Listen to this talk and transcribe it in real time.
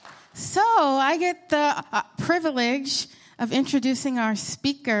So I get the privilege of introducing our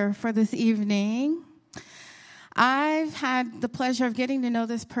speaker for this evening. I've had the pleasure of getting to know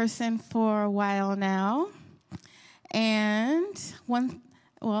this person for a while now. And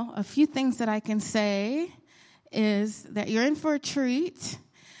a few things that I can say is that you're in for a treat.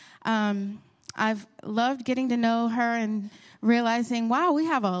 I've loved getting to know her and realizing, wow, we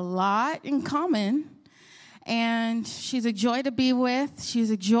have a lot in common. And she's a joy to be with. She's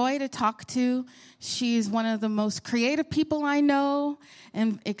a joy to talk to. She's one of the most creative people I know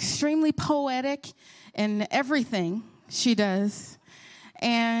and extremely poetic in everything she does.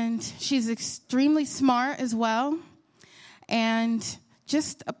 And she's extremely smart as well. And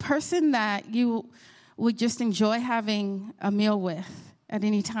just a person that you would just enjoy having a meal with at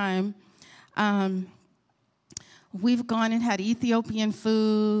any time. We've gone and had Ethiopian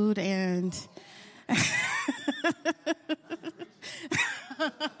food and...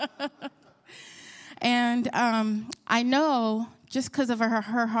 And I know just because of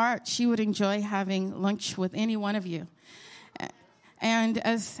her heart, she would enjoy having lunch with any one of you. And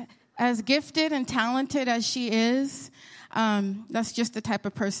as gifted and talented as she is, that's just the type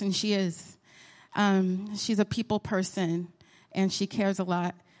of person she is. She's a people person, and she cares a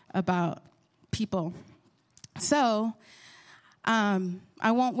lot about people. So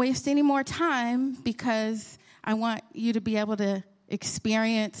I won't waste any more time because I want you to be able to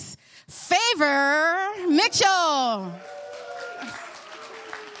experience Favor Mitchel.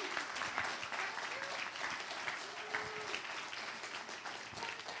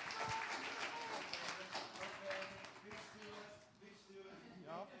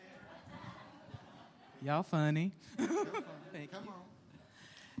 Y'all funny. Thank you.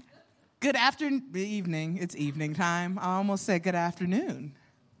 Good evening. It's evening time. I almost said good afternoon.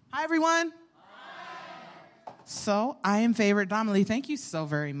 Hi, everyone. Hi. So I am Favor Domily. Thank you so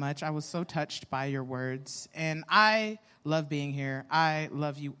very much. I was so touched by your words, and I love being here. I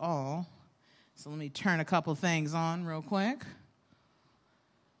love you all. So let me turn a couple things on real quick.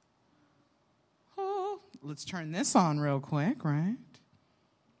 Oh, let's turn this on real quick, right?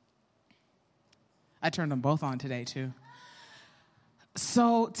 I turned them both on today, too.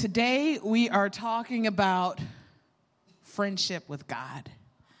 So today we are talking about friendship with God.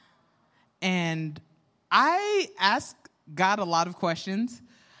 And I ask God a lot of questions.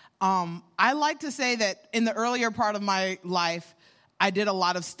 I like to say that in the earlier part of my life, I did a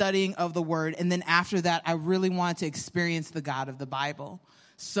lot of studying of the Word. And then after that, I really wanted to experience the God of the Bible.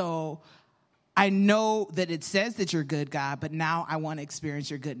 So I know that it says that you're good, God, but now I want to experience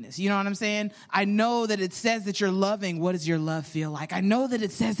your goodness. You know what I'm saying? I know that it says that you're loving. What does your love feel like? I know that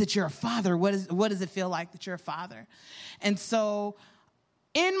it says that you're a father. What does it feel like that you're a father? And so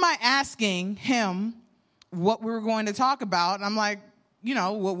in my asking him what we were going to talk about, I'm like,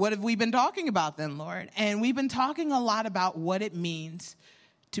 what have we been talking about then, Lord? And we've been talking a lot about what it means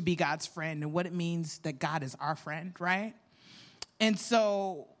to be God's friend and what it means that God is our friend, right? And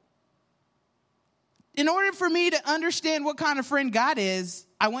so in order for me to understand what kind of friend God is,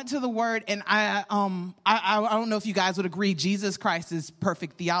 I went to the Word, and I don't know if you guys would agree, Jesus Christ is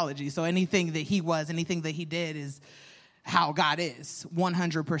perfect theology. So anything that he was, anything that he did is how God is,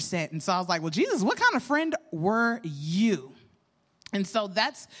 100%. And so I was like, well, Jesus, what kind of friend were you? And so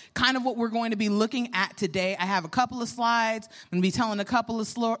that's kind of what we're going to be looking at today. I have a couple of slides. I'm going to be telling a couple of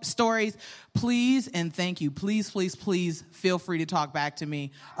stories. Please and thank you. Please, please, please feel free to talk back to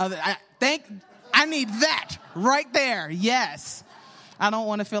me. I need that right there. Yes. I don't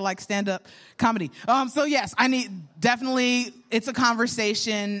want to feel like stand-up comedy. So yes, it's a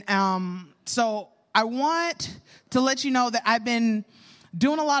conversation. So I want to let you know that I've been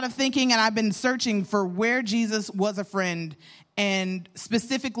doing a lot of thinking, and I've been searching for where Jesus was a friend, and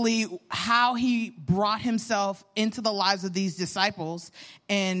specifically how he brought himself into the lives of these disciples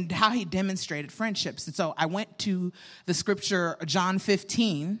and how he demonstrated friendships. And so I went to the scripture, John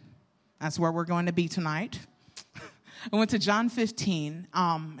 15. That's where we're going to be tonight. I went to John 15,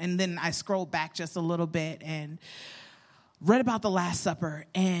 and then I scrolled back just a little bit and read about the Last Supper.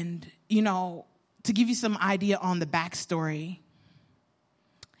 And, to give you some idea on the backstory,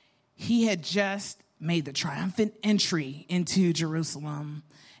 he had just made the triumphant entry into Jerusalem,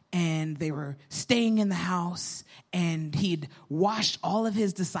 and they were staying in the house, and he'd washed all of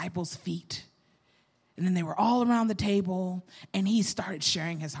his disciples' feet. And then they were all around the table, and he started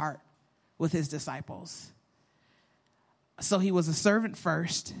sharing his heart with his disciples. So he was a servant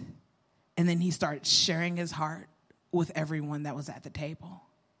first, and then he started sharing his heart with everyone that was at the table.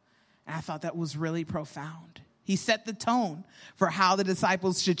 And I thought that was really profound. He set the tone for how the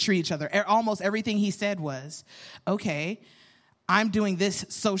disciples should treat each other. Almost everything he said was, okay, I'm doing this,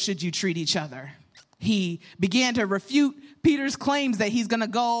 so should you treat each other. He began to refute Peter's claims that he's going to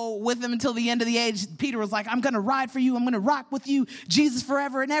go with him until the end of the age. Peter was like, I'm going to ride for you. I'm going to rock with you, Jesus,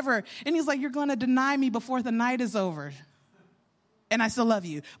 forever and ever. And he's like, you're going to deny me before the night is over. And I still love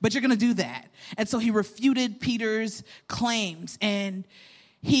you, but you're going to do that. And so he refuted Peter's claims, and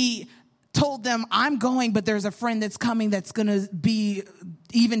he told them, I'm going, but there's a friend that's coming that's going to be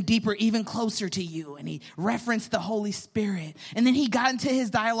even deeper, even closer to you. And he referenced the Holy Spirit. And then he got into his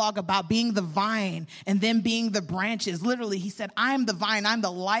dialogue about being the vine and them being the branches. Literally, he said, I'm the vine. I'm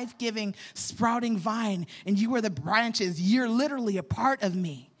the life-giving, sprouting vine, and you are the branches. You're literally a part of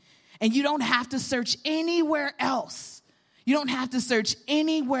me. And you don't have to search anywhere else. You don't have to search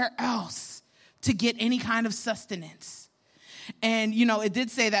anywhere else to get any kind of sustenance. And, it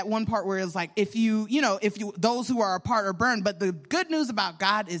did say that one part where it was like, if those who are apart are burned. But the good news about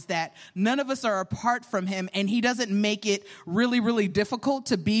God is that none of us are apart from him, and he doesn't make it really, really difficult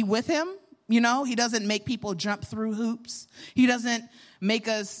to be with him. He doesn't make people jump through hoops. He doesn't make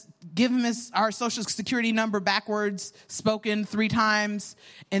us give him our social security number backwards, spoken 3 times,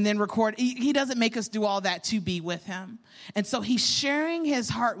 and then record. He doesn't make us do all that to be with him. And so he's sharing his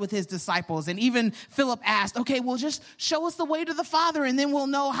heart with his disciples. And even Philip asked, okay, well, just show us the way to the Father, and then we'll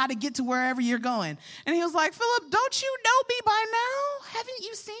know how to get to wherever you're going. And he was like, Philip, don't you know me by now? Haven't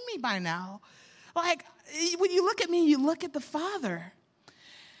you seen me by now? Like, when you look at me, you look at the Father.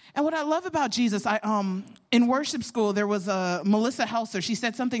 And what I love about Jesus, in worship school, there was a Melissa Helser. She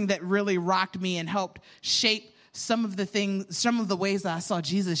said something that really rocked me and helped shape some of the ways that I saw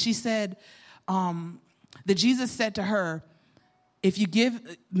Jesus. She said that Jesus said to her, if you give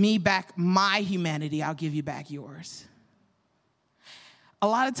me back my humanity, I'll give you back yours. A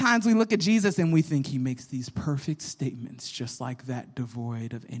lot of times we look at Jesus and we think he makes these perfect statements just like that,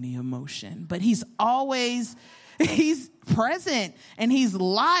 devoid of any emotion. But he's present and he's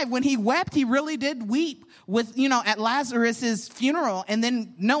live. When he wept, he really did weep at Lazarus's funeral, and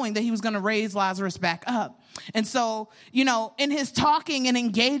then knowing that he was going to raise Lazarus back up. And so, in his talking and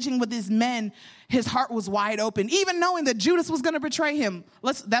engaging with his men, his heart was wide open, even knowing that Judas was going to betray him.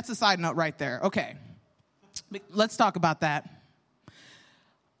 That's a side note right there. Okay. Let's talk about that.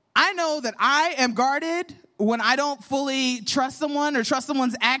 I know that I am guarded when I don't fully trust someone or trust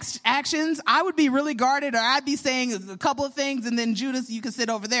someone's actions. I would be really guarded, or I'd be saying a couple of things, and then Judas, you can sit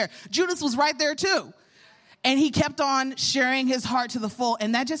over there. Judas was right there too. And he kept on sharing his heart to the full.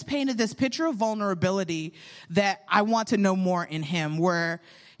 And that just painted this picture of vulnerability that I want to know more in him, where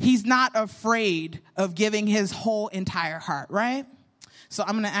he's not afraid of giving his whole entire heart, right? So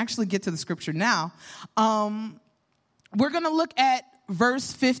I'm going to actually get to the scripture now. We're going to look at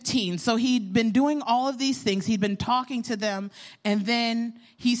verse 15. So he'd been doing all of these things. He'd been talking to them. And then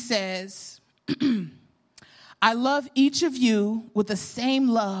he says, I love each of you with the same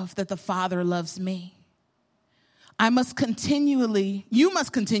love that the Father loves me. You must continually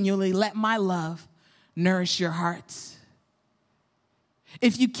let my love nourish your hearts.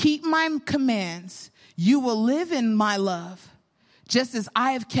 If you keep my commands, you will live in my love, just as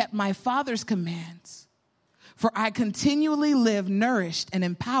I have kept my Father's commands. For I continually live nourished and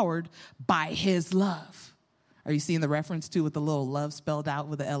empowered by his love. Are you seeing the reference too, with the little love spelled out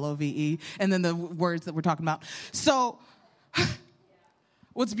with the L-O-V-E and then the words that we're talking about? So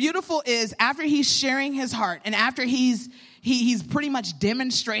what's beautiful is after he's sharing his heart and after he's pretty much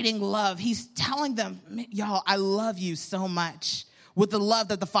demonstrating love, he's telling them, y'all, I love you so much, with the love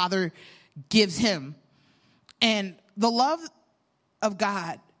that the Father gives him. And the love of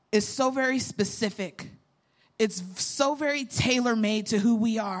God is so very specific. It's so very tailor-made to who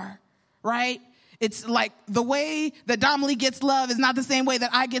we are, right? It's like the way that Dom Lee gets love is not the same way that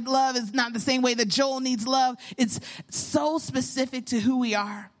I get love. It's not the same way that Joel needs love. It's so specific to who we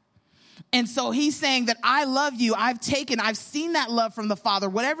are. And so he's saying that I love you. I've seen that love from the Father.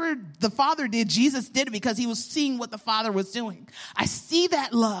 Whatever the Father did, Jesus did it because he was seeing what the Father was doing. I see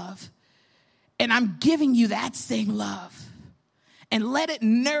that love, and I'm giving you that same love. And let it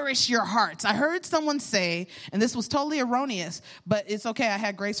nourish your hearts. I heard someone say, and this was totally erroneous, but it's okay, I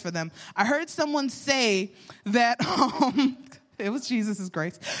had grace for them. I heard someone say that, it was Jesus'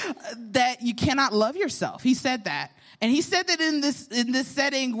 grace, that you cannot love yourself. He said that. And he said that in this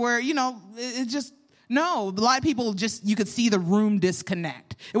setting where, it just, no, a lot of people you could see the room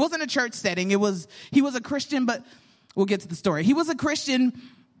disconnect. It wasn't a church setting. He was a Christian, but we'll get to the story. He was a Christian,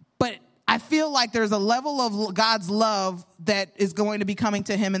 but I feel like there's a level of God's love that is going to be coming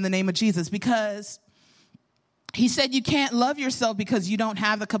to him in the name of Jesus, because he said you can't love yourself because you don't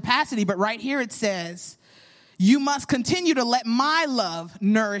have the capacity. But right here it says, you must continue to let my love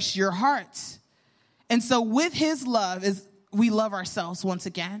nourish your hearts. And so with his love is we love ourselves once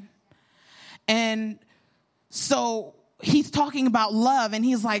again. And so he's talking about love, and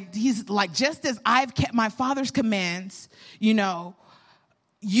he's like, just as I've kept my Father's commands, you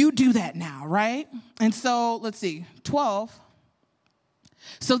do that now, right? And so let's see, 12.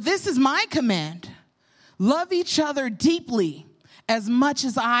 So this is my command. Love each other deeply as much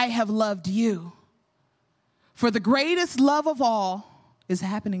as I have loved you. For the greatest love of all is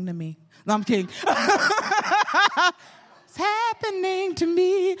happening to me. No, I'm kidding. It's happening to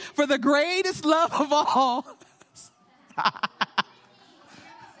me. For the greatest love of all.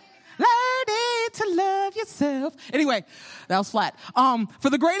 Learning to love yourself. Anyway, that was flat. For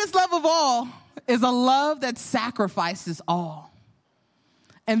the greatest love of all is a love that sacrifices all.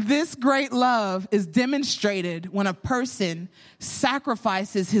 And this great love is demonstrated when a person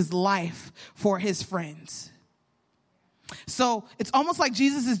sacrifices his life for his friends. So it's almost like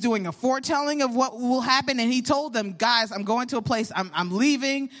Jesus is doing a foretelling of what will happen. And he told them, guys, I'm going to a place, I'm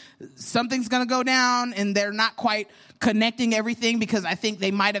leaving, something's going to go down. And they're not quite connecting everything, because I think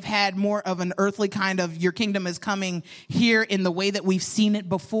they might have had more of an earthly kind of, your kingdom is coming here in the way that we've seen it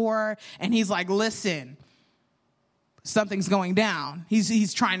before. And he's like, listen, something's going down.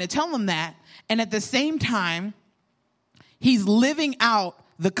 He's trying to tell them that. And at the same time, he's living out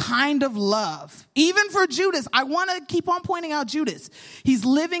the kind of love, even for Judas. I want to keep on pointing out Judas. He's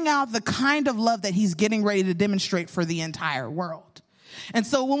living out the kind of love that he's getting ready to demonstrate for the entire world. And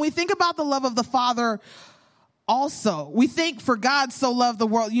so when we think about the love of the Father, also, we think for God so loved the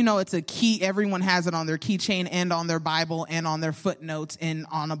world, it's a key. Everyone has it on their keychain and on their Bible and on their footnotes and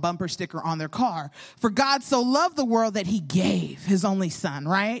on a bumper sticker on their car. For God so loved the world that he gave his only son,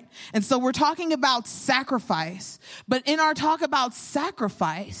 right? And so we're talking about sacrifice. But in our talk about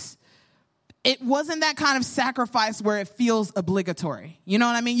sacrifice, it wasn't that kind of sacrifice where it feels obligatory. You know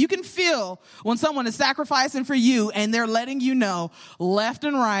what I mean? You can feel when someone is sacrificing for you and they're letting you know left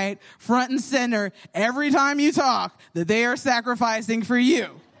and right, front and center, every time you talk, that they are sacrificing for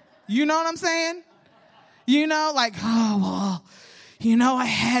you. You know what I'm saying? Like, oh, well, I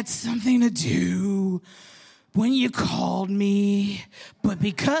had something to do when you called me, but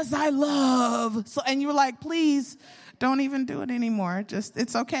because I love, so, and you're like, please, don't even do it anymore.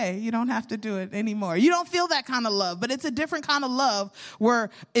 It's okay. You don't have to do it anymore. You don't feel that kind of love, but it's a different kind of love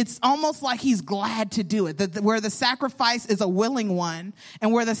where it's almost like he's glad to do it, where the sacrifice is a willing one,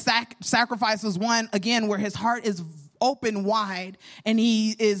 and where the sacrifice is one, again, where his heart is open wide and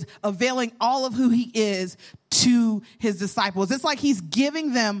he is availing all of who he is to his disciples. It's like he's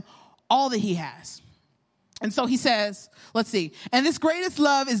giving them all that he has. And so he says, let's see, and this greatest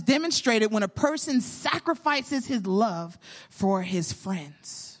love is demonstrated when a person sacrifices his love for his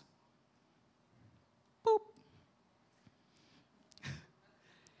friends. Boop.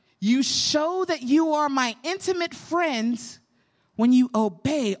 You show that you are my intimate friends when you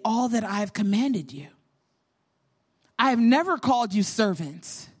obey all that I've commanded you. I have never called you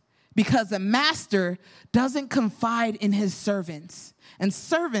servants, because a master doesn't confide in his servants. And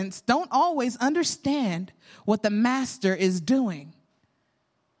servants don't always understand what the master is doing.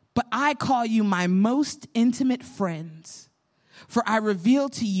 But I call you my most intimate friends, for I reveal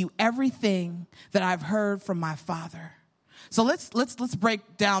to you everything that I've heard from my Father. So let's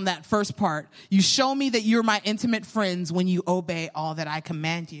break down that first part. You show me that you're my intimate friends when you obey all that I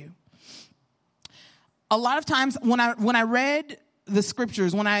command you. A lot of times when I read the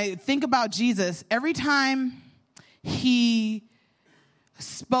scriptures, when I think about Jesus, every time he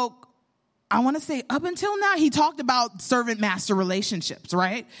spoke, I want to say up until now, he talked about servant-master relationships,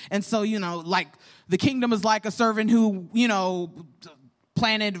 right? And so, like the kingdom is like a servant who,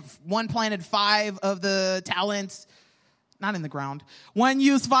 planted 5 of the talents, not in the ground. One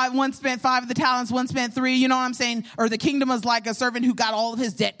used 5, one spent 5 of the talents, one spent 3, you know what I'm saying? Or the kingdom is like a servant who got all of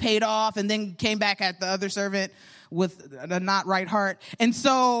his debt paid off and then came back at the other servant with a not right heart. And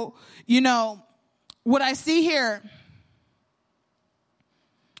so, what I see here,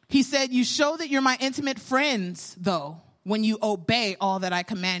 he said, you show that you're my intimate friends, though, when you obey all that I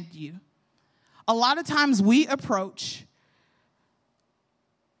command you. A lot of times we approach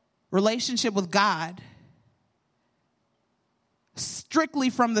relationship with God strictly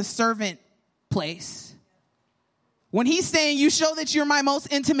from the servant place. When he's saying, you show that you're my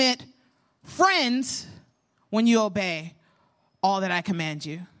most intimate friends when you obey all that I command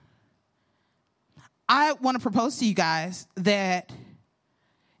you. I want to propose to you guys that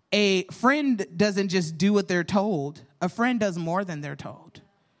a friend doesn't just do what they're told. A friend does more than they're told.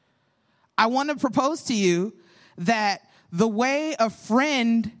 I want to propose to you that the way a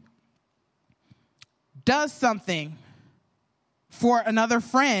friend does something for another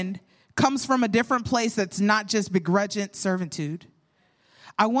friend comes from a different place that's not just begrudging servitude.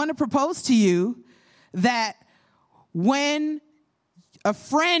 I want to propose to you that when a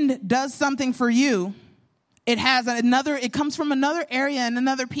friend does something for you, it comes from another area and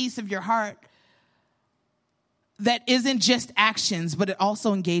another piece of your heart that isn't just actions, but it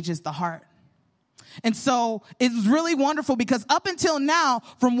also engages the heart. And so it was really wonderful because up until now,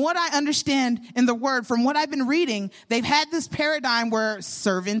 from what I understand in the word, from what I've been reading, they've had this paradigm where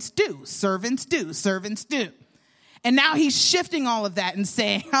servants do. And now he's shifting all of that and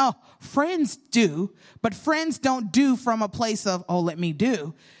saying, oh, friends do, but friends don't do from a place of, oh, let me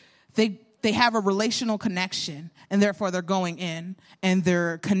do. They have a relational connection, and therefore they're going in and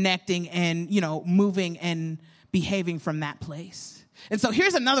they're connecting and, moving and behaving from that place. And so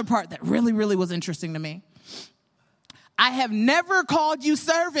here's another part that really, really was interesting to me. I have never called you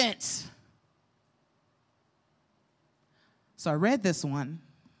servants. So I read this one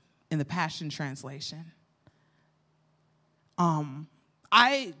in the Passion Translation.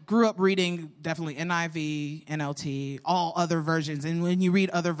 I grew up reading definitely NIV, NLT, all other versions. And when you read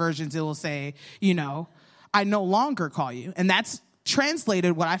other versions, it will say, I no longer call you. And that's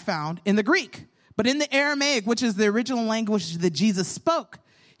translated what I found in the Greek. But in the Aramaic, which is the original language that Jesus spoke,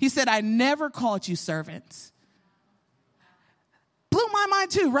 he said, I never called you servants. Blew my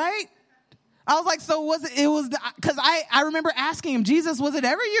mind too, right? I was like, so because I remember asking him, Jesus, was it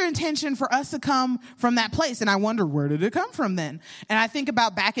ever your intention for us to come from that place? And I wonder, where did it come from then? And I think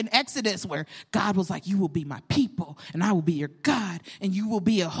about back in Exodus where God was like, you will be my people and I will be your God and you will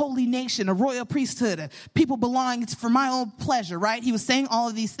be a holy nation, a royal priesthood, a people belonging for my own pleasure, right? He was saying all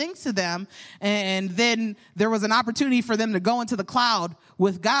of these things to them. And then there was an opportunity for them to go into the cloud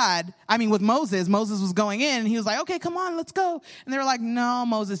with Moses. Moses was going in and he was like, okay, come on, let's go. And they were like, no,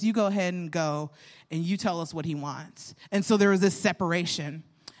 Moses, you go ahead and go and you tell us what he wants. And so there was this separation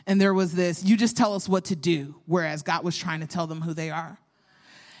and there was this, you just tell us what to do, whereas God was trying to tell them who they are.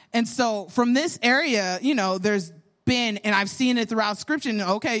 And so from this area, there's been, and I've seen it throughout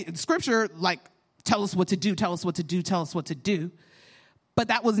scripture, like, tell us what to do, tell us what to do, tell us what to do. But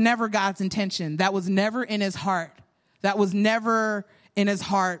that was never God's intention. That was never in his heart. That was never in his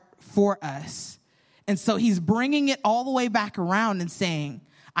heart for us. And so he's bringing it all the way back around and saying,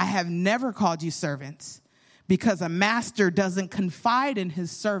 I have never called you servants because a master doesn't confide in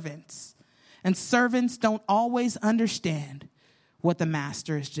his servants. And servants don't always understand what the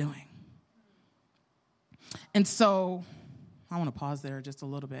master is doing. And so I want to pause there just a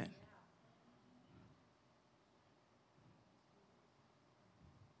little bit.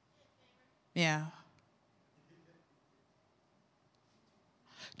 Yeah.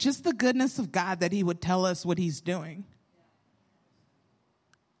 Just the goodness of God that he would tell us what he's doing.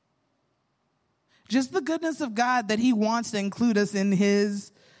 Just the goodness of God that he wants to include us in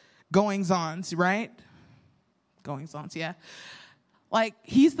his goings-ons, right? Goings-ons, yeah. Like,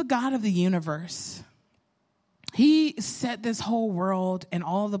 he's the God of the universe. He set this whole world and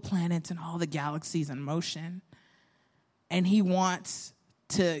all the planets and all the galaxies in motion. And he wants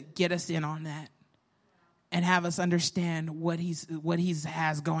to get us in on that and have us understand what he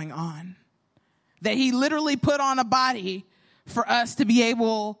has going on. That he literally put on a body for us to be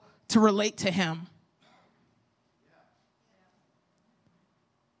able to relate to him.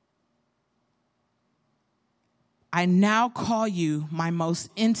 I now call you my most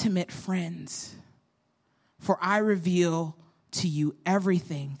intimate friends, for I reveal to you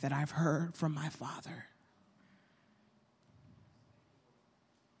everything that I've heard from my Father.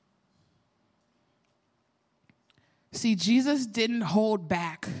 See, Jesus didn't hold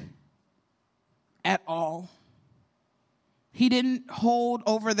back at all. He didn't hold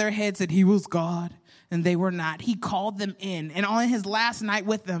over their heads that he was God and they were not. He called them in. And on his last night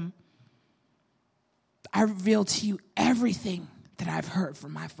with them, I reveal to you everything that I've heard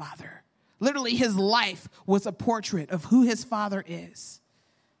from my Father. Literally, his life was a portrait of who his Father is.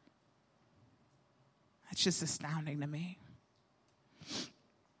 That's just astounding to me.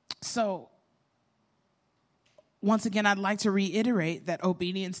 So, once again, I'd like to reiterate that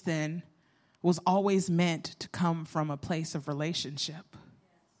obedience then was always meant to come from a place of relationship.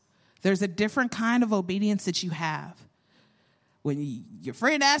 There's a different kind of obedience that you have when your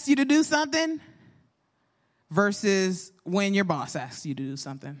friend asks you to do something versus when your boss asks you to do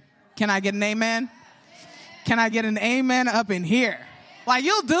something. Can I get an amen? Can I get an amen up in here? Like,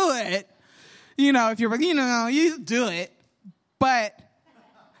 you'll do it. If you're, you do it. But,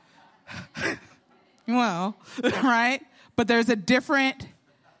 well, right? But there's a different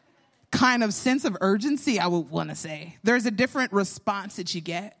kind of sense of urgency, I would want to say. There's a different response that you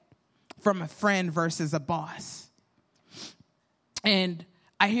get from a friend versus a boss. And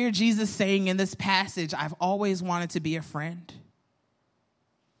I hear Jesus saying in this passage, I've always wanted to be a friend.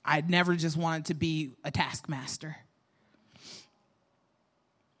 I'd never just wanted to be a taskmaster.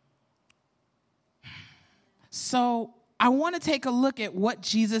 So I want to take a look at what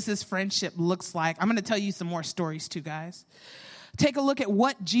Jesus' friendship looks like. I'm going to tell you some more stories too, guys. Take a look at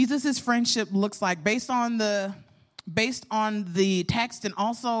what Jesus' friendship looks like based on the text and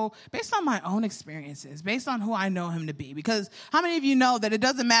also based on my own experiences, based on who I know him to be. Because how many of you know that it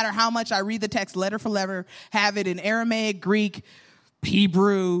doesn't matter how much I read the text letter for letter, have it in Aramaic, Greek,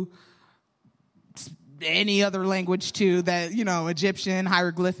 Hebrew, any other language too, that, Egyptian,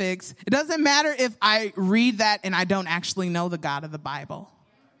 hieroglyphics. It doesn't matter if I read that and I don't actually know the God of the Bible.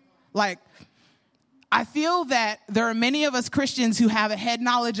 Like, I feel that there are many of us Christians who have a head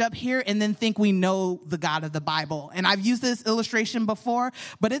knowledge up here and then think we know the God of the Bible. And I've used this illustration before,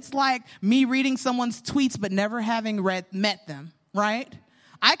 but it's like me reading someone's tweets but never having met them, right?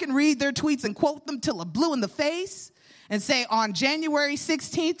 I can read their tweets and quote them till I'm blue in the face and say, on January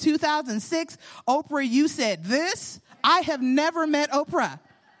 16th, 2006, Oprah, you said this. I have never met Oprah.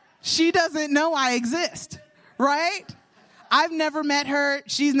 She doesn't know I exist, right? I've never met her.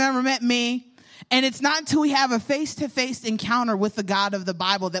 She's never met me. And it's not until we have a face-to-face encounter with the God of the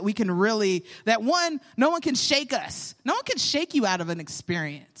Bible that we can no one can shake us. No one can shake you out of an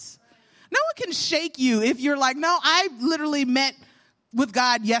experience. No one can shake you if you're like, no, I literally met with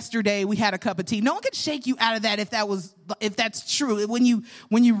God yesterday. We had a cup of tea. No one can shake you out of that if that's true. When you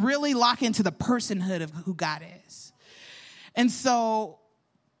really lock into the personhood of who God is. And so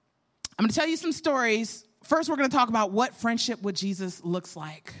I'm going to tell you some stories. First, we're going to talk about what friendship with Jesus looks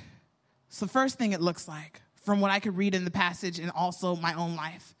like. So the first thing it looks like, from what I could read in the passage and also my own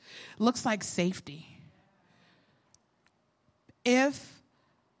life, looks like safety. If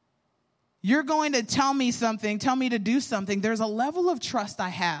you're going to tell me to do something, there's a level of trust I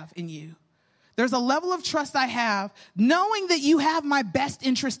have in you. There's a level of trust I have knowing that you have my best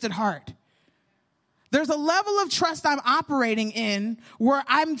interest at heart. There's a level of trust I'm operating in where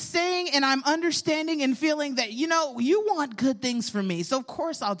I'm saying and I'm understanding and feeling that, you want good things for me. So of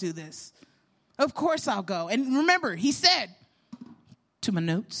course I'll do this. Of course I'll go. And remember, he said, to my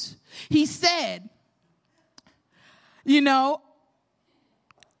notes, he said, you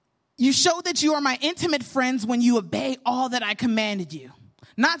show that you are my intimate friends when you obey all that I commanded you.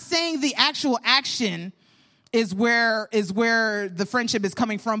 Not saying the actual action is where the friendship is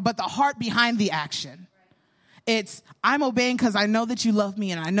coming from, but the heart behind the action. It's, I'm obeying because I know that you love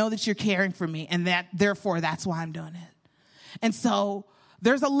me and I know that you're caring for me, and therefore that's why I'm doing it. And so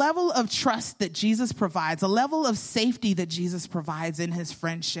there's a level of trust that Jesus provides, a level of safety that Jesus provides in his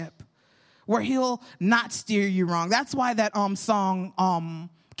friendship, where he'll not steer you wrong. That's why that song,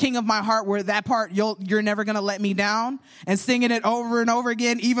 King of My Heart, where that part, you're never going to let me down, and singing it over and over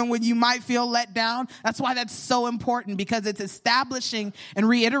again, even when you might feel let down. That's why that's so important, because it's establishing and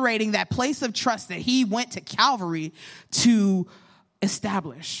reiterating that place of trust that he went to Calvary to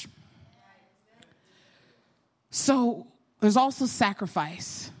establish. So there's also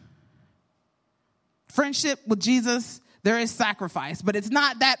sacrifice. Friendship with Jesus, there is sacrifice, but it's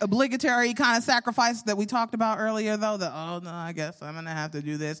not that obligatory kind of sacrifice that we talked about earlier, though, I guess I'm going to have to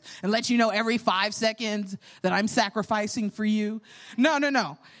do this and let you know every 5 seconds that I'm sacrificing for you. No.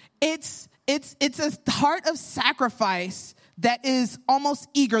 It's a heart of sacrifice that is almost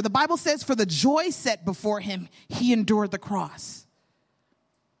eager. The Bible says, for the joy set before him, he endured the cross.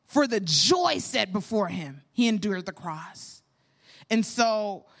 For the joy set before him, he endured the cross. And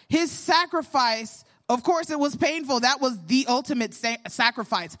so his sacrifice, of course, it was painful. That was the ultimate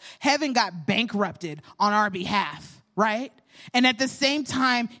sacrifice. Heaven got bankrupted on our behalf, right? And at the same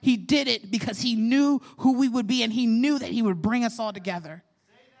time, he did it because he knew who we would be, and he knew that he would bring us all together.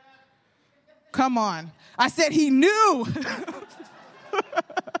 Come on. I said he knew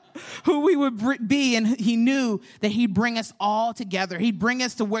who we would be, and he knew that he'd bring us all together. He'd bring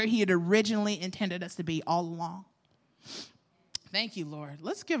us to where he had originally intended us to be all along. Thank you, Lord.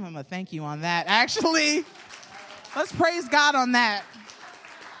 Let's give him a thank you on that. Actually, let's praise God on that.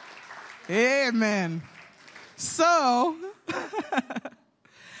 Amen. So,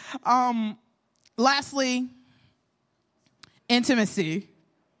 lastly, intimacy.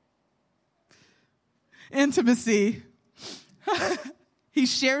 He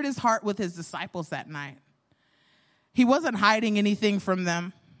shared his heart with his disciples that night. He wasn't hiding anything from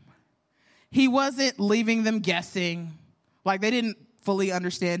them. He wasn't leaving them guessing. Like, they didn't fully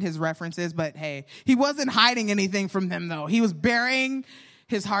understand his references, but hey, he wasn't hiding anything from them, though. He was bearing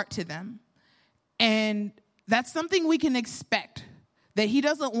his heart to them. And that's something we can expect, that he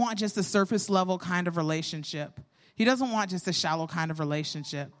doesn't want just a surface level kind of relationship. He doesn't want just a shallow kind of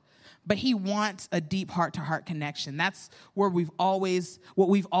relationship, but he wants a deep heart-to-heart connection. That's what we've always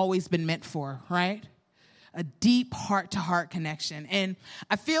been meant for, right? A deep heart-to-heart connection. And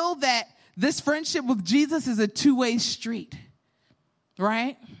I feel that this friendship with Jesus is a two-way street,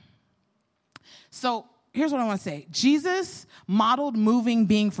 right? So here's what I want to say. Jesus modeled moving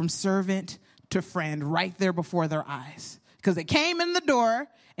being from servant to friend right there before their eyes, because they came in the door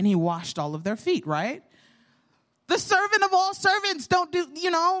and he washed all of their feet, right? The servant of all servants don't do,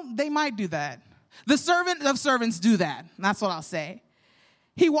 they might do that. The servant of servants do that. That's what I'll say.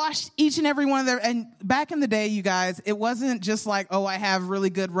 He washed each and every one of their, and back in the day, you guys, it wasn't just like, oh, I have really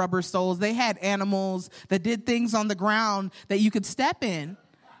good rubber soles. They had animals that did things on the ground that you could step in,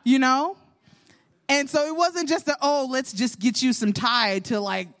 And so it wasn't just let's just get you some Tide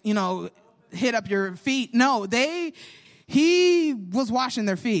to hit up your feet. No, he was washing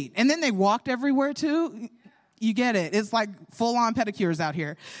their feet. And then they walked everywhere too. You get it. It's like full-on pedicures out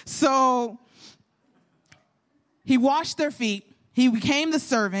here. So he washed their feet. He became the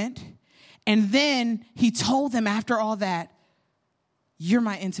servant. And then he told them after all that, you're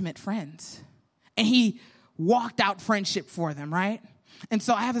my intimate friends. And he walked out friendship for them, right? And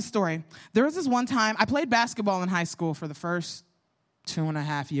so I have a story. There was this one time, I played basketball in high school for the first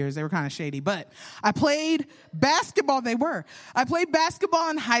 2.5 years. They were kind of shady, but I played basketball. I played basketball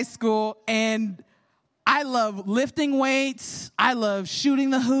in high school, and I love lifting weights. I love shooting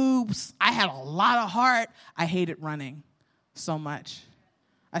the hoops. I had a lot of heart. I hated running so much.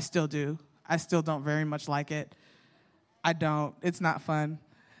 I still do. I still don't very much like it. I don't. It's not fun.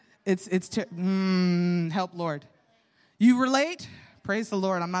 Help, Lord. You relate? Praise the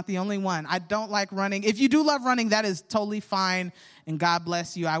Lord. I'm not the only one. I don't like running. If you do love running, that is totally fine. And God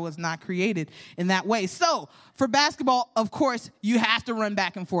bless you. I was not created in that way. So for basketball, of course, you have to run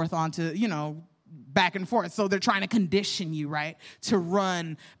back and forth back and forth. So they're trying to condition you, right, to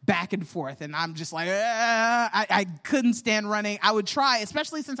run back and forth. And I'm just like, I couldn't stand running. I would try,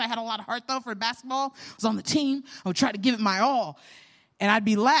 especially since I had a lot of heart, though, for basketball. I was on the team. I would try to give it my all. And I'd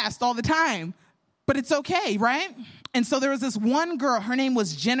be last all the time. But it's okay, right? And so there was this one girl. Her name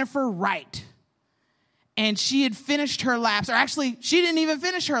was Jennifer Wright. And she had finished her laps. Or actually, she didn't even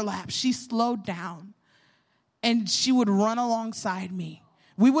finish her laps. She slowed down. And she would run alongside me.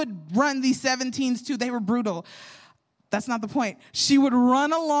 We would run these 17s too. They were brutal. That's not the point. She would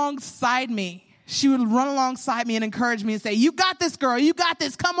run alongside me. She would run alongside me and encourage me and say, you got this, girl. You got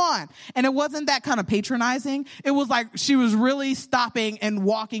this. Come on. And it wasn't that kind of patronizing. It was like she was really stopping and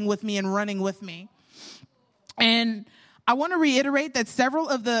walking with me and running with me. And I want to reiterate that several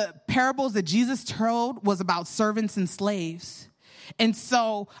of the parables that Jesus told was about servants and slaves. And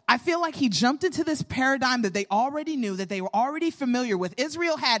so I feel like he jumped into this paradigm that they already knew, that they were already familiar with.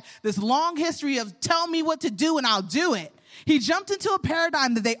 Israel had this long history of tell me what to do and I'll do it. He jumped into a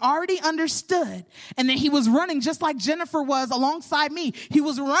paradigm that they already understood, and that he was running just like Jennifer was alongside me. He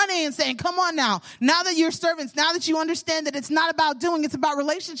was running and saying, come on now that you're servants, now that you understand that it's not about doing, it's about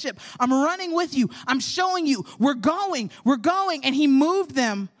relationship. I'm running with you. I'm showing you. We're going. And he moved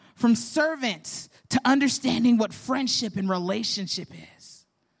them from servants to understanding what friendship and relationship is.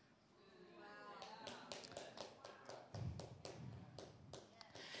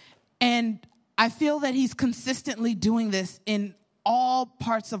 And I feel that he's consistently doing this in all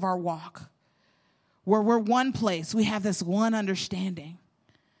parts of our walk, where we're one place, we have this one understanding.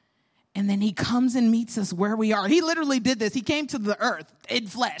 And then he comes and meets us where we are. He literally did this. He came to the earth in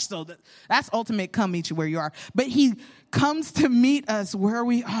flesh. So that's ultimate come meet you where you are. But he comes to meet us where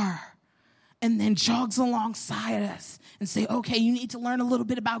we are, and then jogs alongside us and say, okay, you need to learn a little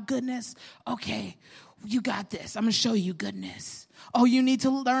bit about goodness. Okay, you got this. I'm going to show you goodness. Oh, you need to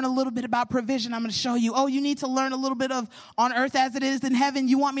learn a little bit about provision. I'm going to show you. Oh, you need to learn a little bit of on earth as it is in heaven.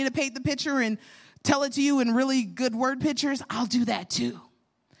 You want me to paint the picture and tell it to you in really good word pictures? I'll do that too.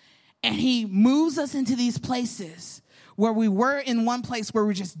 And he moves us into these places where we were in one place where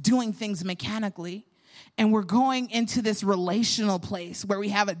we're just doing things mechanically. And we're going into this relational place where we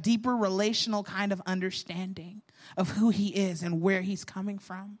have a deeper relational kind of understanding of who he is and where he's coming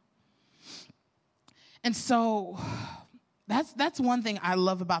from. And so that's one thing I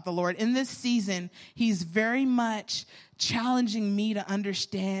love about the Lord. In this season, he's very much challenging me to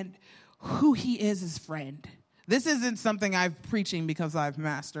understand who he is as friend. This isn't something I'm preaching because I've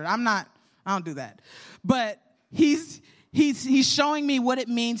mastered. I don't do that. But he's showing me what it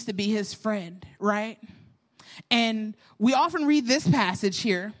means to be his friend, right? And we often read this passage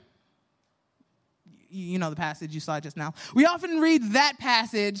here. You know the passage you saw just now. We often read that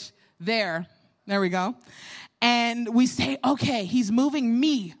passage there. There we go. And we say, okay, he's moving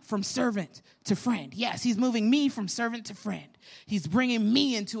me from servant to friend. Yes, he's moving me from servant to friend. He's bringing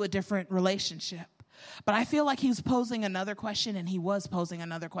me into a different relationship. But I feel like he's posing another question, and he was posing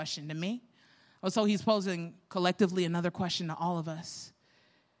another question to me. So he's posing collectively another question to all of us.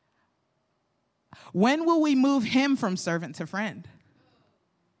 When will we move him from servant to friend?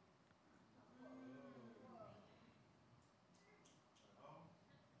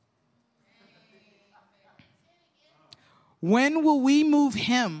 When will we move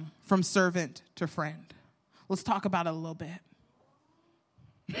him from servant to friend? Let's talk about it a little bit.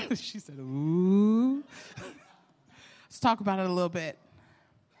 She said, ooh. Let's talk about it a little bit.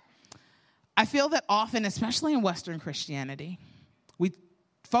 I feel that often, especially in Western Christianity, we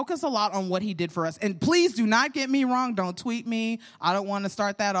focus a lot on what he did for us. And please do not get me wrong. Don't tweet me. I don't want to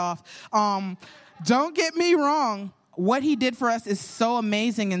start that off. Don't get me wrong. What he did for us is so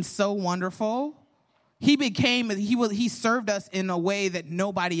amazing and so wonderful. He served us in a way that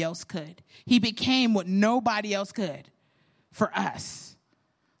nobody else could. He became what nobody else could for us.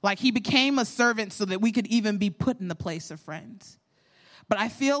 Like he became a servant so that we could even be put in the place of friends. But I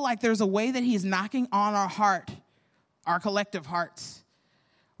feel like there's a way that he's knocking on our heart, our collective hearts,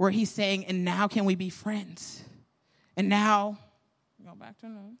 where he's saying, and now can we be friends? And now, go back to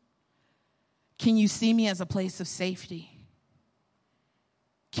no. Can you see me as a place of safety?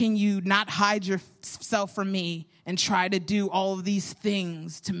 Can you not hide yourself from me and try to do all of these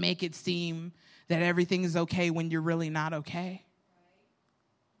things to make it seem that everything is okay when you're really not okay?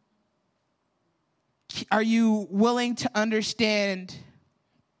 Are you willing to understand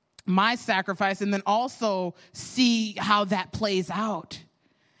my sacrifice and then also see how that plays out?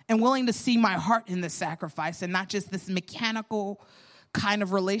 And willing to see my heart in the sacrifice and not just this mechanical kind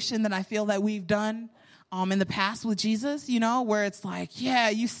of relation that I feel that we've done in the past with Jesus, where it's like, yeah,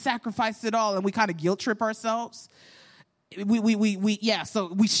 you sacrificed it all, and we kind of guilt trip ourselves. So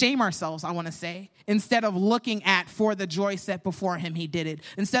we shame ourselves, I want to say, instead of looking at for the joy set before him, he did it.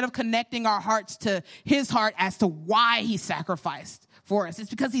 Instead of connecting our hearts to his heart as to why he sacrificed for us. It's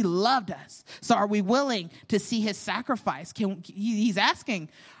because he loved us. So are we willing to see his sacrifice? He's asking,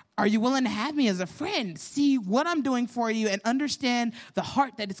 are you willing to have me as a friend? See what I'm doing for you and understand the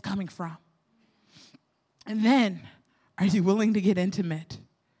heart that it's coming from. And then, are you willing to get intimate?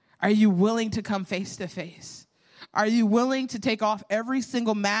 Are you willing to come face to face? Are you willing to take off every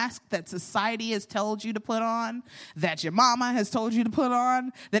single mask that society has told you to put on, that your mama has told you to put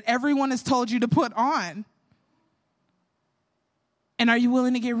on, that everyone has told you to put on? And are you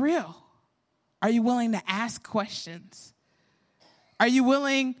willing to get real? Are you willing to ask questions? Are you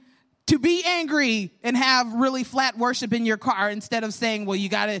willing to be angry and have really flat worship in your car instead of saying, well, you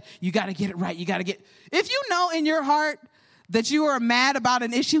gotta get it right. If you know in your heart that you are mad about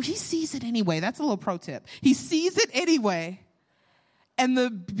an issue, he sees it anyway. That's a little pro tip. He sees it anyway. And the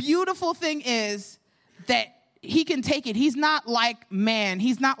beautiful thing is that he can take it. He's not like man.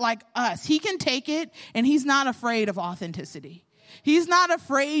 He's not like us. He can take it, and he's not afraid of authenticity. He's not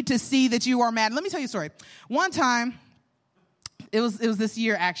afraid to see that you are mad. Let me tell you a story. One time, it was this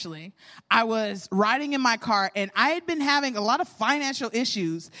year, actually. I was riding in my car, and I had been having a lot of financial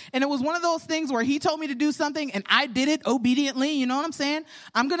issues. And it was one of those things where he told me to do something, and I did it obediently. You know what I'm saying?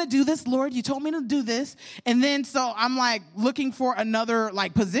 I'm going to do this, Lord. You told me to do this. And then so I'm like looking for another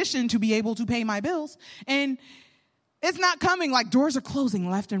position to be able to pay my bills. And it's not coming. Doors are closing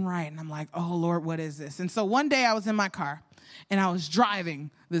left and right. And I'm like, oh, Lord, what is this? And so one day I was in my car, and I was driving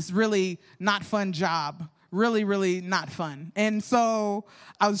this really not fun job. Really, really not fun. And so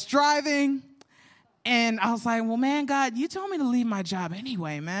I was driving, and I was like, well, man, God, you told me to leave my job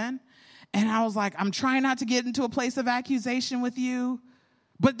anyway, man. And I was like, I'm trying not to get into a place of accusation with you.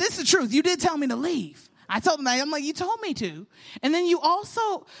 But this is the truth. You did tell me to leave. I told him that. I'm like, you told me to. And then you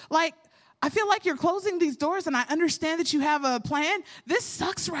also, I feel like you're closing these doors, and I understand that you have a plan. This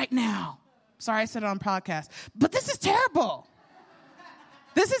sucks right now. Sorry, I said it on podcast. But this is terrible.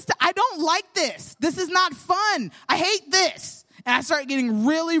 I don't like this. This is not fun. I hate this. And I started getting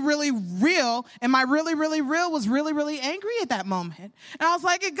really, really real. And my really, really real was really, really angry at that moment. And I was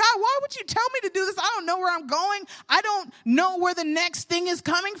like, God, why would you tell me to do this? I don't know where I'm going. I don't know where the next thing is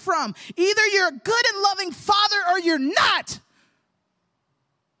coming from. Either you're a good and loving father or you're not.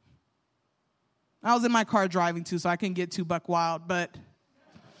 I was in my car driving too, so I couldn't get too buck wild. But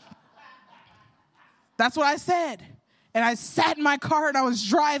that's what I said. And I sat in my car and I was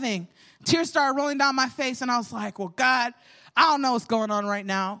driving. Tears started rolling down my face, and I was like, well, God, I don't know what's going on right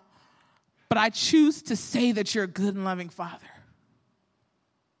now, but I choose to say that you're a good and loving Father.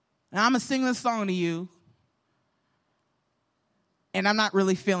 And I'm going to sing this song to you, and I'm not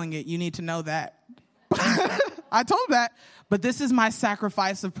really feeling it. You need to know that. I told that. But this is my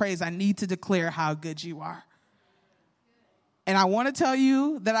sacrifice of praise. I need to declare how good you are. And I want to tell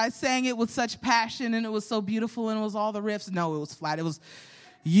you that I sang it with such passion and it was so beautiful and it was all the riffs. No, it was flat. It was,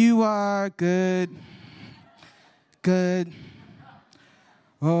 you are good, good.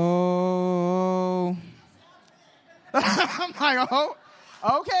 Oh. I'm like, oh,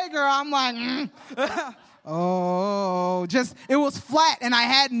 okay, girl. I'm like, oh, just, it was flat and I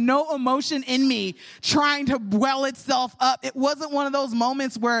had no emotion in me trying to well itself up. It wasn't one of those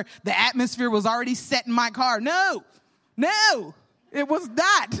moments where the atmosphere was already set in my car. No, it was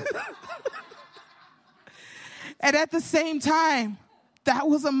not. And at the same time, that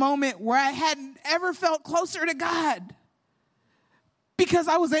was a moment where I hadn't ever felt closer to God because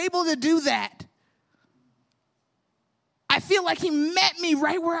I was able to do that. I feel like he met me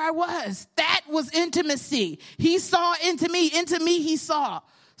right where I was. That was intimacy. He saw into me he saw.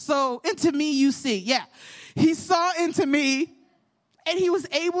 So into me you see. Yeah. He saw into me and he was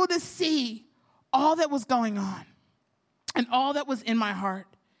able to see all that was going on and all that was in my heart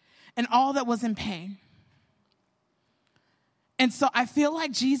and all that was in pain. And so I feel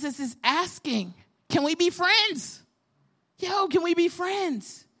like Jesus is asking, can we be friends? Can we be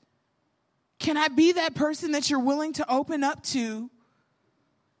friends? Can I be that person that you're willing to open up to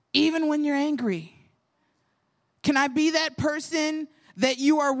even when you're angry? Can I be that person that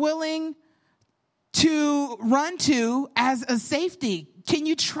you are willing to run to as a safety? Can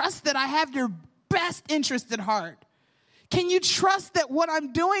you trust that I have your best interest at heart? Can you trust that what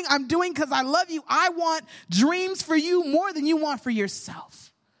I'm doing because I love you? I want dreams for you more than you want for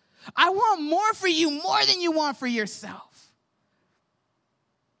yourself. I want more for you more than you want for yourself.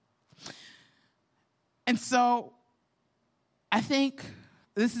 And so I think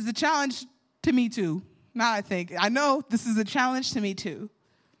this is a challenge to me too. I know this is a challenge to me too.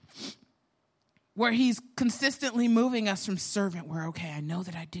 Where he's consistently moving us from servant, where, okay, I know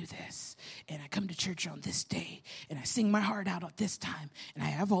that I do this, and I come to church on this day, and I sing my heart out at this time, and I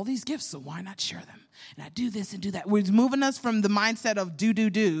have all these gifts, so why not share them? And I do this and do that. We're moving us from the mindset of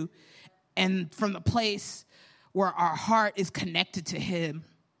do, and from the place where our heart is connected to him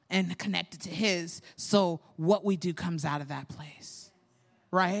and connected to his, so what we do comes out of that place,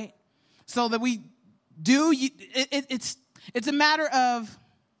 right? So that we do, it's a matter of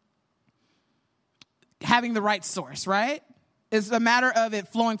having the right source, right? It's a matter of it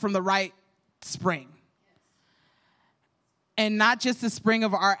flowing from the right spring. And not just the spring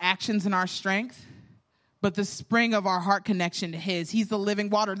of our actions and our strength, but the spring of our heart connection to his. He's the living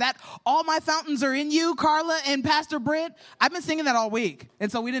water. That all my fountains are in you, Carla and Pastor Britt. I've been singing that all week.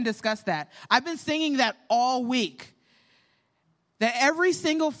 And so we didn't discuss that. I've been singing that all week. That every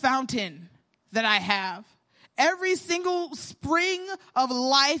single fountain that I have, every single spring of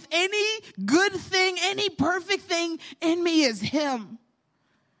life, any good thing, any perfect thing in me is him.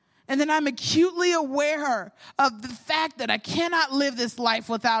 And then I'm acutely aware of the fact that I cannot live this life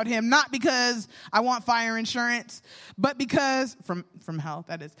without him, not because I want fire insurance, but because, from hell,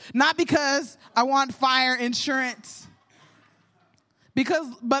 that is, not because I want fire insurance,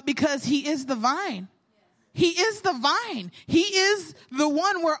 but because he is the vine. He is the vine. He is the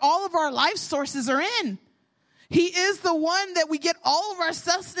one where all of our life sources are in. He is the one that we get all of our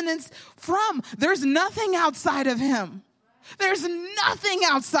sustenance from. There's nothing outside of him. There's nothing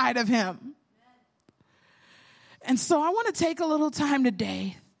outside of him. And so I want to take a little time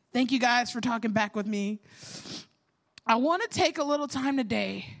today. Thank you guys for talking back with me. I want to take a little time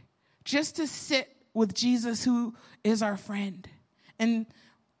today just to sit with Jesus, who is our friend. And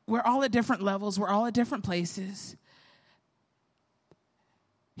we're all at different levels. We're all at different places.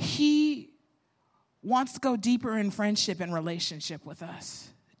 He wants to go deeper in friendship and relationship with us,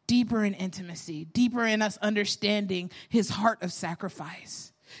 deeper in intimacy, deeper in us understanding his heart of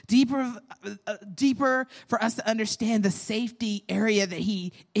sacrifice, deeper for us to understand the safety area that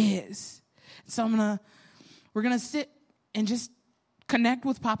he is. So we're going to sit and just connect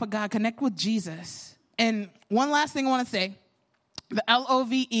with Papa God, connect with Jesus. And one last thing I want to say, the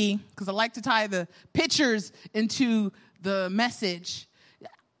LOVE, because I like to tie the pictures into the message.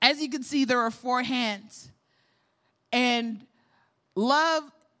 As you can see, there are 4 hands. And love,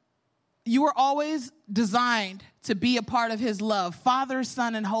 you were always designed to be a part of his love. Father,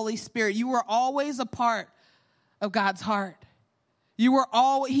 Son, and Holy Spirit, you were always a part of God's heart. He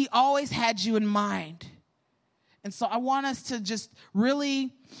always had you in mind. And so I want us to just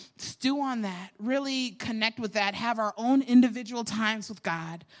really stew on that, really connect with that, have our own individual times with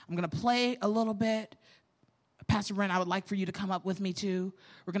God. I'm going to play a little bit. Pastor Brent, I would like for you to come up with me too.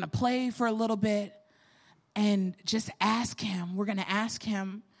 We're going to play for a little bit and just ask him. We're going to ask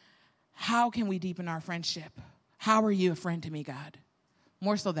him, how can we deepen our friendship? How are you a friend to me, God?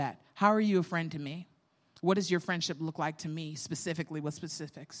 More so that. How are you a friend to me? What does your friendship look like to me specifically with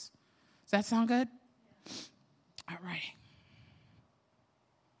specifics? Does that sound good? All right.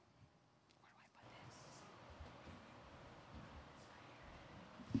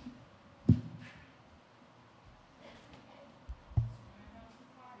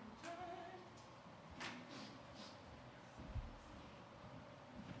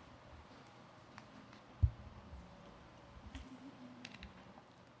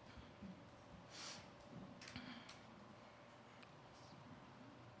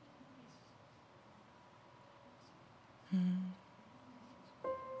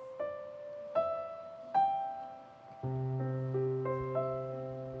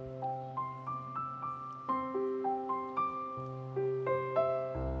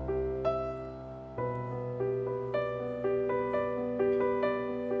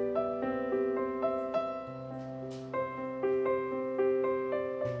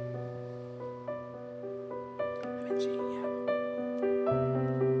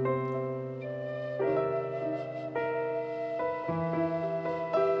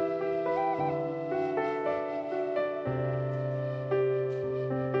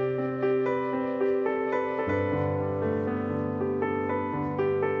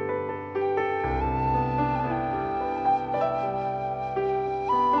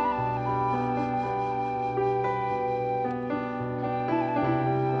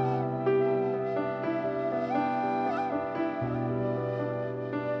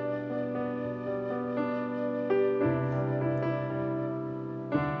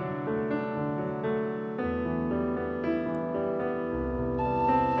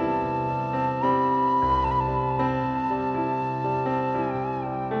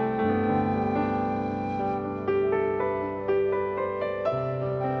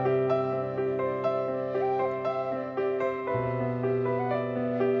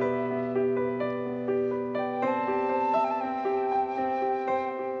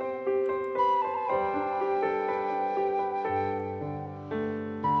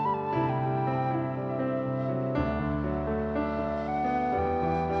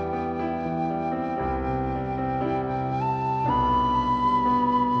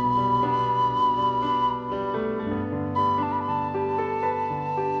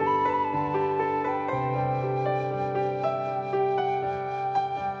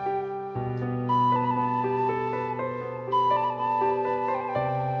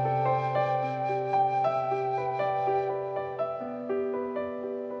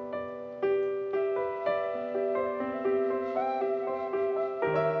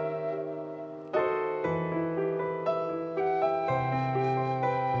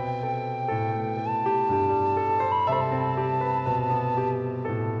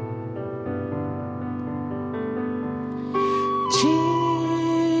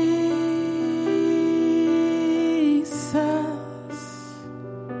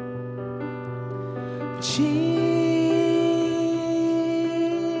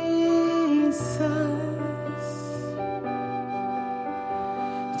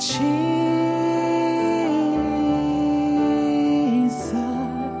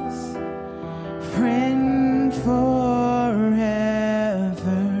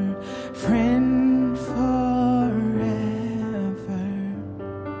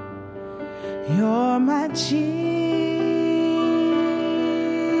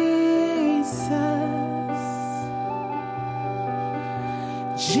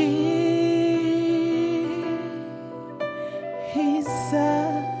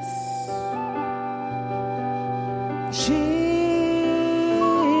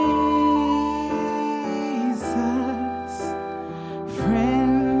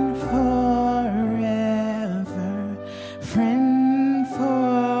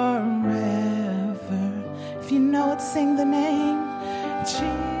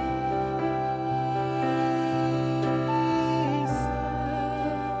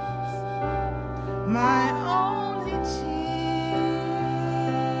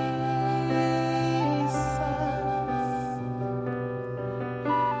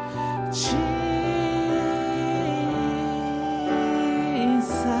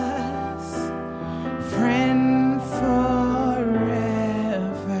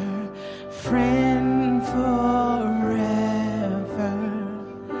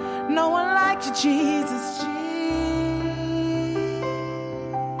 Jesus.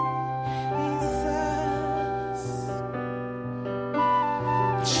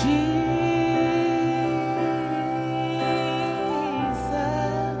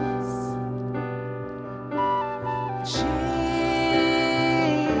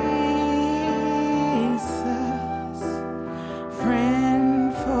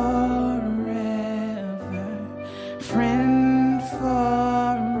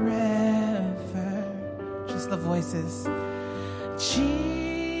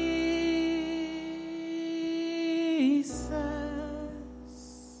 Jesus.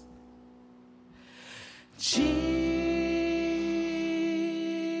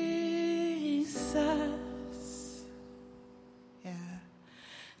 Yeah.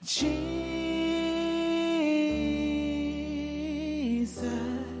 Jesus.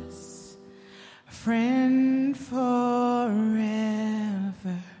 Friend forever.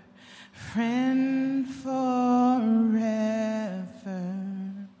 Friend forever.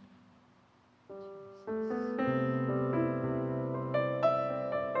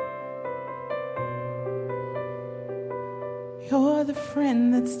 You're the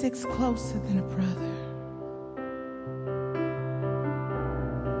friend that sticks closer than a brother.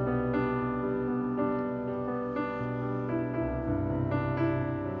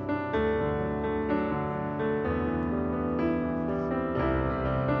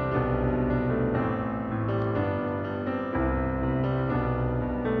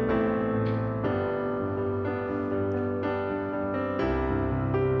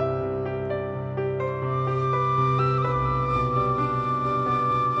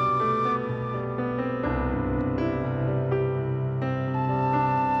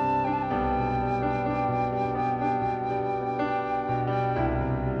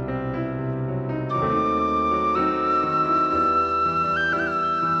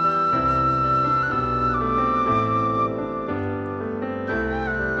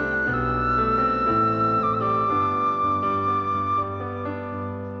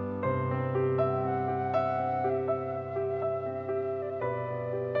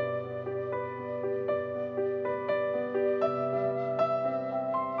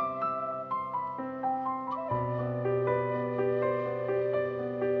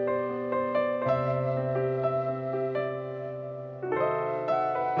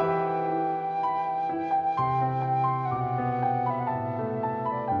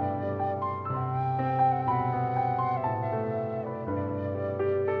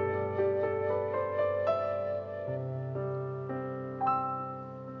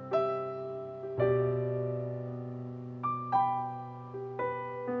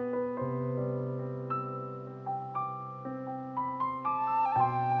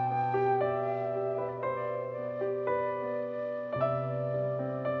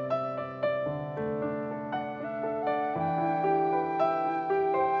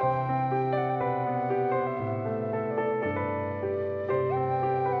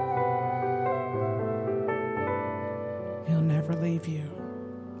 Leave you.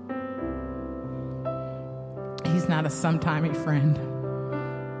 He's not a sometimey friend.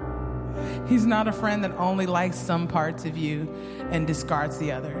 He's not a friend that only likes some parts of you and discards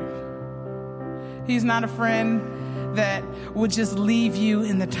the other. He's not a friend that would just leave you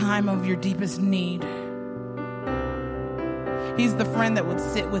in the time of your deepest need. He's the friend that would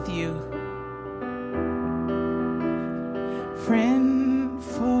sit with you. Friend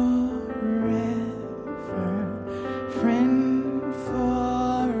forever. Friend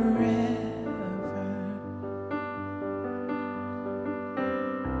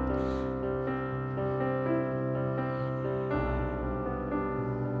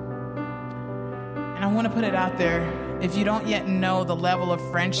to put it out there. If you don't yet know the level of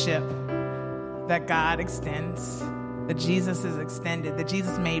friendship that God extends, that Jesus has extended, that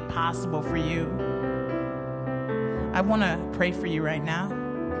Jesus made possible for you, I want to pray for you right now.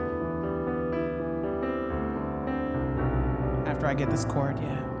 After I get this cord,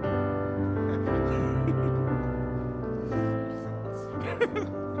 yeah.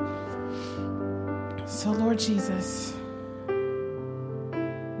 So, Lord Jesus,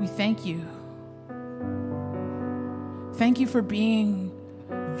 we thank you. Thank you for being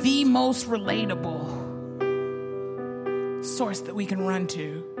the most relatable source that we can run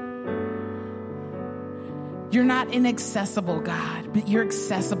to. You're not inaccessible, God, but you're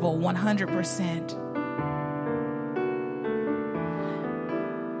accessible 100%.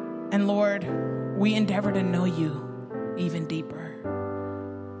 And Lord, we endeavor to know you even deeper.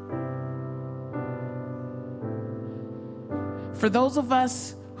 For those of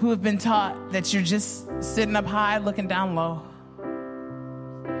us who have been taught that you're just sitting up high looking down low.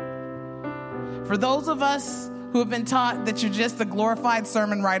 For those of us who have been taught that you're just a glorified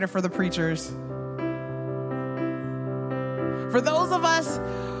sermon writer for the preachers. For those of us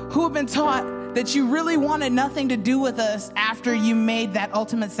who have been taught that you really wanted nothing to do with us after you made that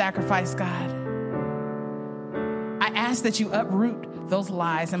ultimate sacrifice, God, I ask that you uproot those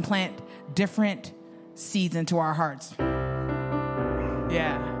lies and plant different seeds into our hearts.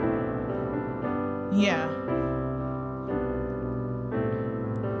 Yeah.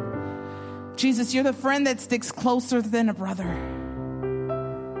 Jesus, you're the friend that sticks closer than a brother.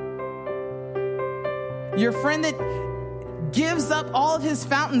 You're a friend that gives up all of his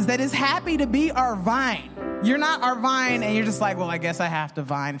fountains, that is happy to be our vine. You're not our vine and you're just like, well, I guess I have to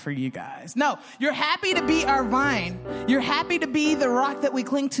vine for you guys. No, you're happy to be our vine. You're happy to be the rock that we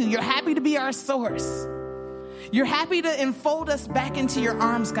cling to. You're happy to be our source. You're happy to enfold us back into your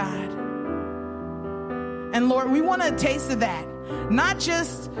arms, God. And Lord, we want a taste of that. Not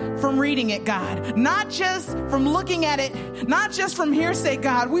just from reading it, God. Not just from looking at it. Not just from hearsay,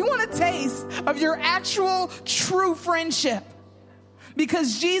 God. We want a taste of your actual true friendship.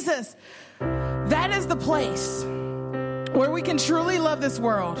 Because Jesus, that is the place where we can truly love this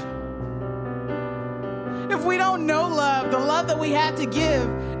world. If we don't know love, the love that we have to give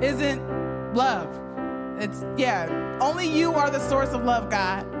isn't love. Only you are the source of love,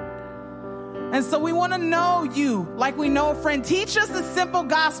 God. And so we want to know you like we know a friend. Teach us the simple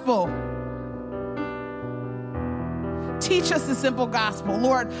gospel. Teach us the simple gospel.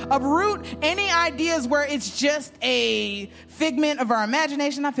 Lord, uproot any ideas where it's just a figment of our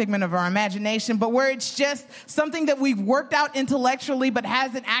imagination, not figment of our imagination, but where it's just something that we've worked out intellectually but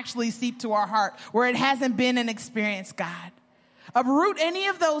hasn't actually seeped to our heart, where it hasn't been an experience, God. Uproot any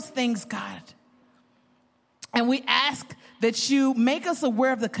of those things, God. And we ask that you make us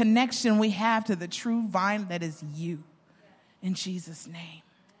aware of the connection we have to the true vine that is you. In Jesus' name.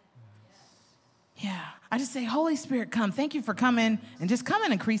 Yeah. I just say, Holy Spirit, come. Thank you for coming, and just come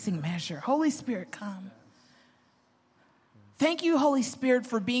in increasing measure. Holy Spirit, come. Thank you, Holy Spirit,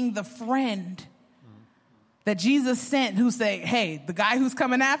 for being the friend that Jesus sent, who say, hey, the guy who's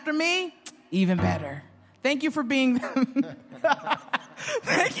coming after me, even better. Thank you for being...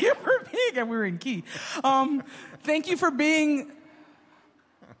 Thank you for being... And we're in key. Thank you for being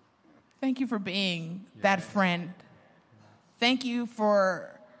that friend. Thank you for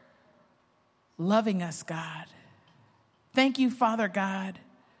loving us, God. Thank you, Father God,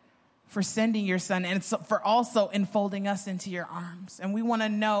 for sending your son and for also enfolding us into your arms. And we want to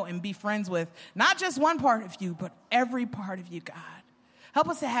know and be friends with not just one part of you, but every part of you, God. Help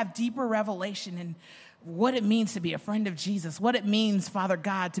us to have deeper revelation in what it means to be a friend of Jesus, what it means, Father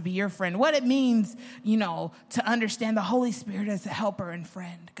God, to be your friend, what it means, to understand the Holy Spirit as a helper and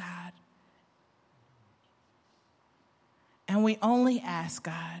friend, God. And we only ask,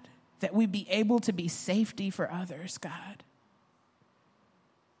 God, that we be able to be safety for others, God.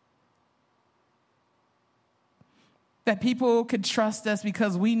 That people could trust us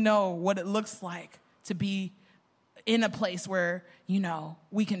because we know what it looks like to be in a place where,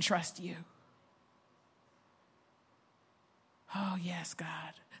 we can trust you. Oh, yes, God.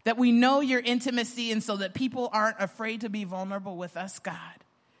 That we know your intimacy, and so that people aren't afraid to be vulnerable with us, God,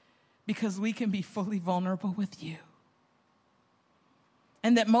 because we can be fully vulnerable with you.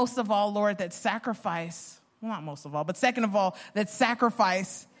 And that most of all, Lord, that sacrifice, well, not most of all, but second of all, that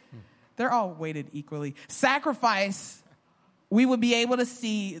sacrifice, they're all weighted equally. Sacrifice, we would be able to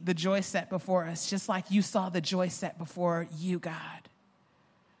see the joy set before us, just like you saw the joy set before you, God.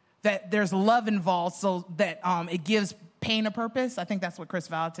 That there's love involved, so that it gives pain a purpose. I think that's what Chris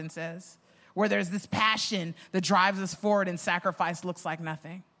Valentin says. Where there's this passion that drives us forward, and sacrifice looks like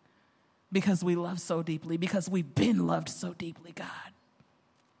nothing. Because we love so deeply, because we've been loved so deeply, God.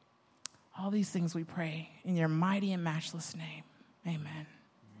 All these things we pray in your mighty and matchless name. Amen.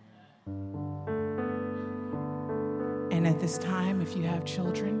 And at this time, if you have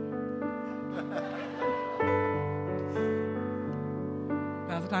children,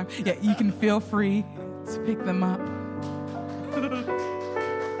 now's the time. Yeah, you can feel free to pick them up.